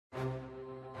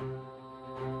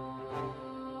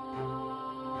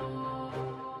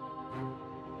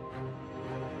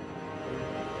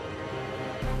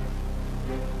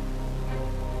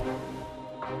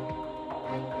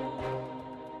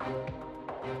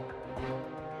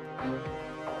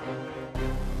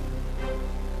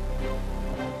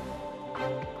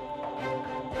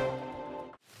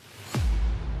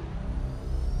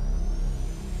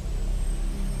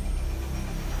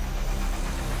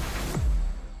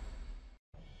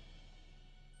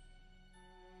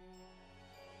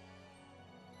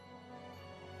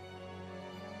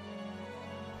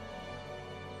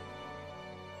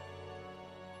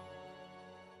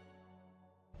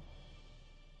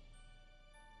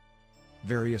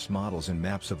various models and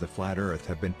maps of the flat Earth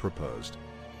have been proposed.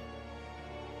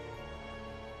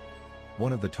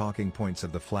 One of the talking points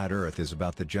of the flat Earth is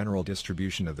about the general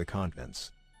distribution of the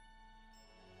continents.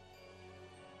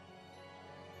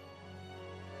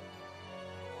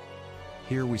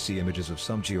 Here we see images of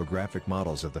some geographic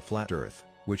models of the flat Earth,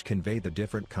 which convey the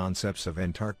different concepts of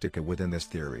Antarctica within this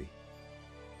theory.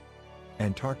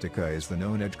 Antarctica is the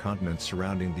known edge continent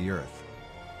surrounding the Earth.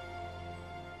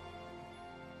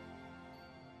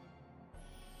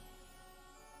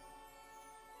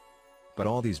 But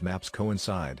all these maps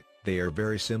coincide, they are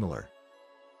very similar.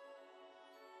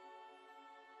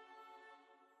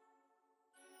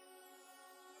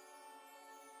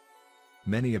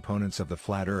 Many opponents of the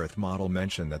flat Earth model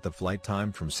mention that the flight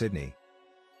time from Sydney,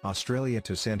 Australia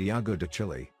to Santiago de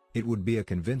Chile, it would be a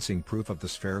convincing proof of the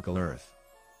spherical Earth.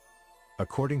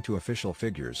 According to official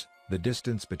figures, the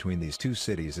distance between these two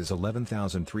cities is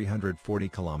 11,340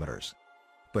 kilometers.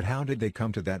 But how did they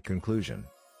come to that conclusion?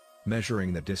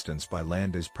 Measuring the distance by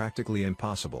land is practically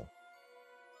impossible.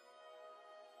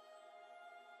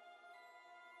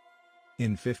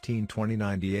 In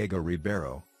 1529 Diego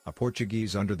Ribeiro, a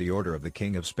Portuguese under the order of the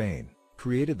King of Spain,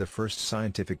 created the first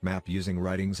scientific map using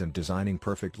writings and designing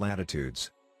perfect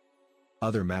latitudes.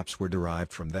 Other maps were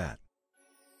derived from that.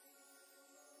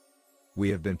 We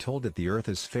have been told that the Earth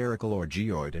is spherical or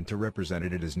geoid, and to represent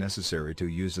it is necessary to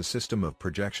use a system of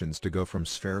projections to go from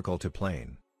spherical to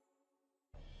plane.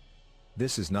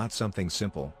 This is not something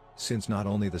simple, since not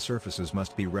only the surfaces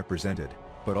must be represented,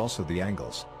 but also the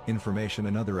angles, information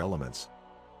and other elements.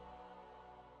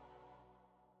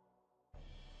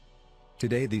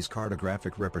 Today these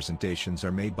cartographic representations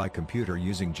are made by computer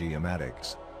using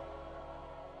geomatics.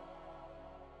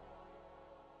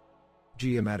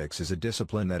 Geomatics is a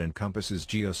discipline that encompasses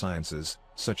geosciences,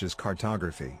 such as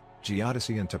cartography,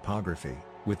 geodesy and topography,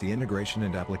 with the integration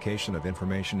and application of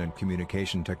information and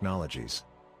communication technologies.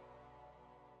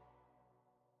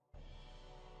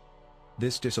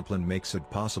 This discipline makes it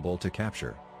possible to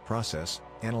capture, process,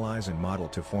 analyze and model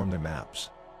to form the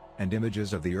maps and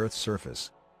images of the Earth's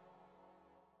surface.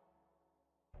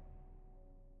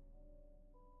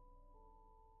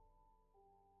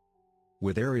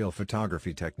 With aerial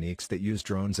photography techniques that use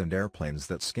drones and airplanes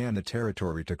that scan the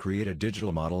territory to create a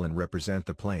digital model and represent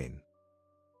the plane.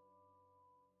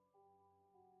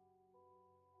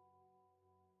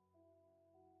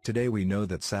 Today we know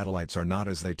that satellites are not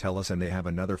as they tell us, and they have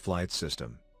another flight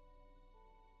system.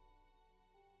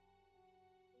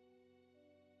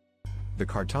 The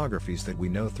cartographies that we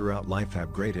know throughout life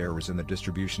have great errors in the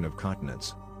distribution of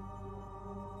continents,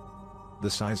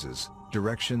 the sizes,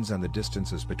 directions and the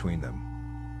distances between them.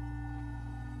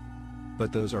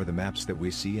 But those are the maps that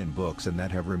we see in books and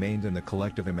that have remained in the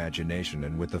collective imagination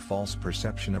and with the false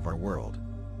perception of our world.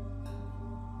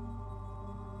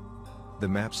 The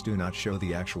maps do not show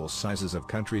the actual sizes of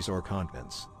countries or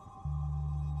continents.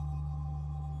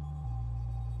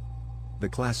 The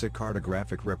classic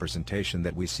cartographic representation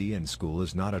that we see in school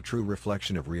is not a true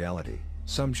reflection of reality.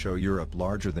 Some show Europe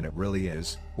larger than it really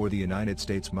is, or the United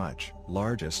States much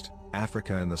largest,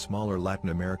 Africa and the smaller Latin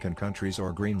American countries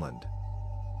or Greenland.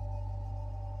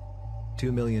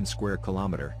 2 million square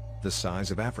kilometer, the size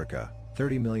of Africa,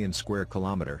 30 million square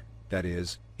kilometer, that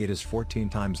is, it is 14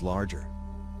 times larger.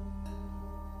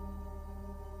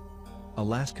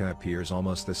 Alaska appears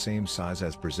almost the same size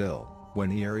as Brazil, when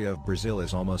the area of Brazil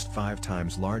is almost 5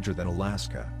 times larger than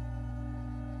Alaska.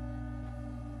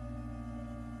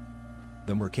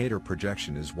 The Mercator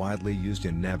projection is widely used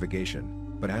in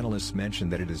navigation, but analysts mention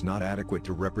that it is not adequate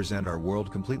to represent our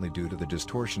world completely due to the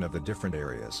distortion of the different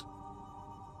areas.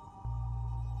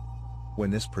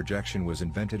 When this projection was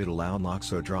invented, it allowed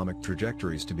loxodromic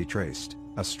trajectories to be traced.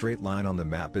 A straight line on the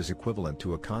map is equivalent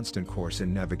to a constant course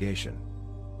in navigation.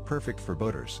 Perfect for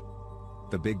boaters.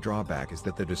 The big drawback is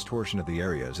that the distortion of the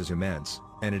areas is immense,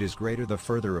 and it is greater the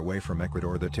further away from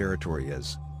Ecuador the territory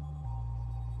is.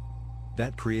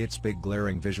 That creates big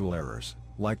glaring visual errors,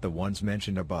 like the ones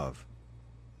mentioned above.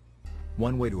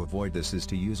 One way to avoid this is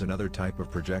to use another type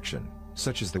of projection,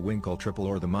 such as the Winkel triple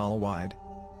or the mile-wide.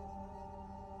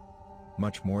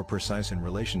 Much more precise in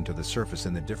relation to the surface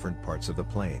in the different parts of the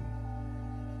plane.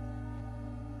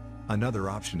 Another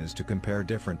option is to compare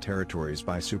different territories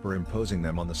by superimposing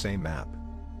them on the same map.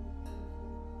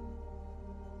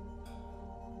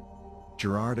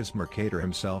 Gerardus Mercator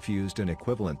himself used an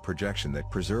equivalent projection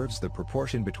that preserves the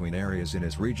proportion between areas in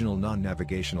his regional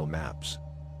non-navigational maps.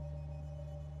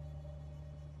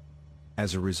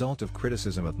 As a result of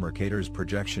criticism of Mercator's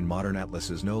projection, modern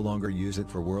atlases no longer use it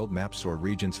for world maps or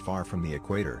regions far from the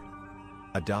equator.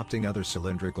 Adopting other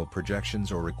cylindrical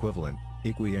projections or equivalent,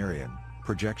 equiarian,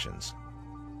 projections,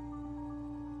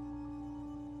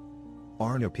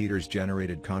 Arno Peters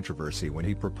generated controversy when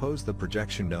he proposed the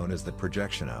projection known as the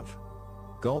projection of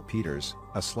Gull-Peters,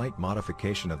 a slight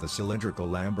modification of the cylindrical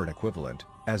Lambert equivalent,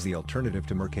 as the alternative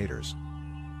to Mercator's.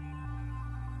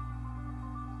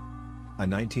 A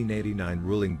 1989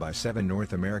 ruling by 7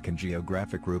 North American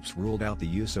geographic groups ruled out the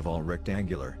use of all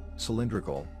rectangular,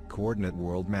 cylindrical, coordinate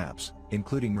world maps,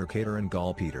 including Mercator and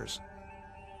Gull-Peters.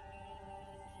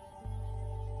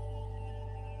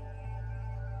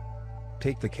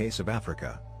 Take the case of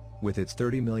Africa. With its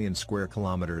 30 million square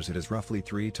kilometers, it is roughly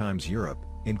 3 times Europe,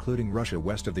 including Russia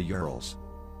west of the Urals.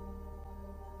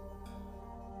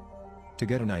 To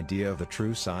get an idea of the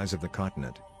true size of the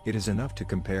continent, it is enough to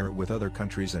compare it with other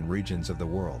countries and regions of the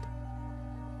world.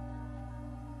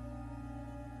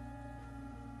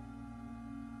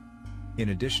 In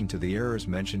addition to the errors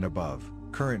mentioned above,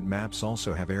 current maps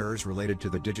also have errors related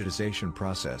to the digitization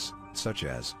process, such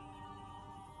as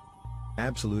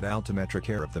absolute altimetric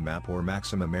error of the map or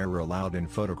maximum error allowed in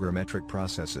photogrammetric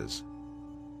processes,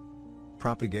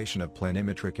 propagation of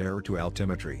planimetric error to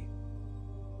altimetry,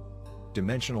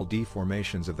 dimensional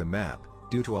deformations of the map,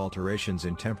 due to alterations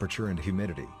in temperature and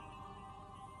humidity.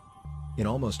 In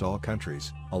almost all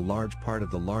countries, a large part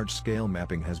of the large-scale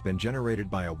mapping has been generated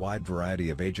by a wide variety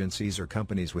of agencies or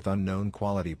companies with unknown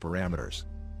quality parameters.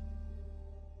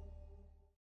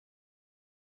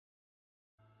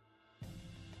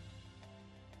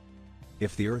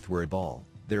 If the Earth were a ball,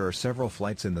 there are several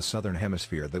flights in the southern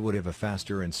hemisphere that would have a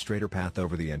faster and straighter path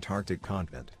over the Antarctic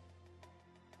continent.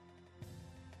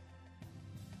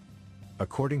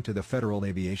 According to the Federal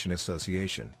Aviation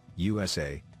Association,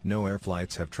 USA, no air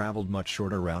flights have traveled much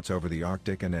shorter routes over the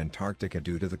Arctic and Antarctica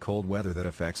due to the cold weather that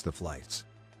affects the flights.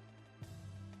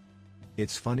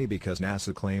 It's funny because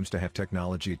NASA claims to have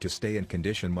technology to stay in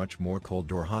condition much more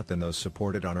cold or hot than those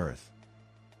supported on Earth.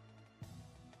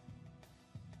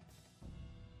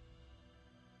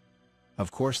 Of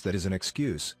course, that is an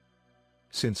excuse,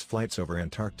 since flights over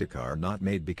Antarctica are not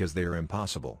made because they are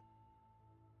impossible.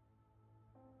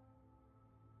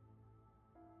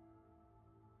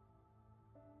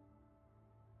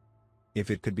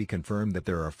 If it could be confirmed that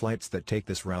there are flights that take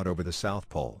this route over the South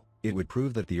Pole, it would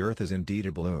prove that the Earth is indeed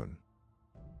a balloon.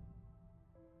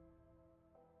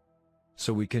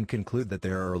 So we can conclude that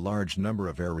there are a large number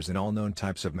of errors in all known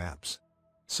types of maps.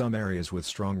 Some areas with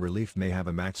strong relief may have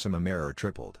a maximum error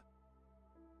tripled.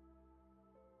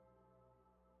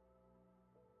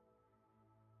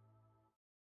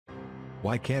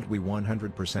 Why can't we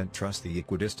 100% trust the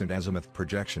equidistant azimuth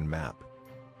projection map?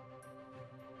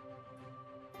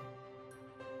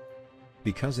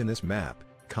 Because in this map,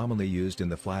 commonly used in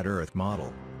the flat Earth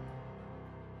model,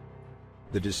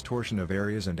 the distortion of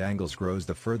areas and angles grows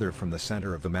the further from the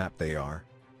center of the map they are.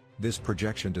 This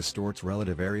projection distorts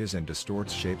relative areas and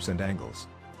distorts shapes and angles.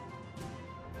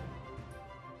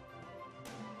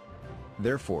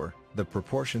 Therefore, the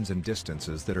proportions and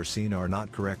distances that are seen are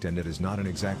not correct and it is not an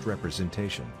exact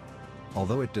representation,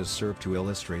 although it does serve to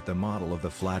illustrate the model of the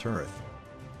flat Earth.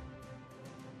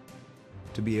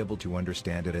 To be able to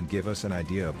understand it and give us an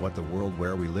idea of what the world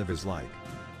where we live is like.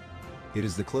 It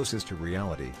is the closest to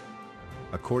reality,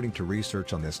 according to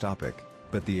research on this topic,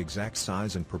 but the exact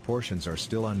size and proportions are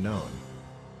still unknown.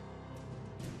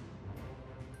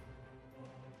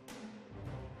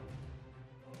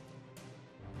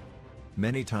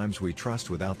 Many times we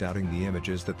trust without doubting the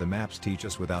images that the maps teach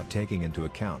us without taking into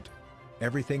account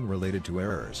everything related to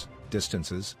errors,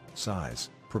 distances, size,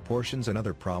 proportions and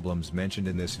other problems mentioned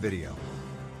in this video.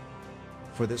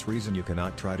 For this reason you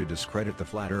cannot try to discredit the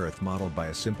flat Earth model by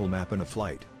a simple map and a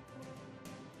flight.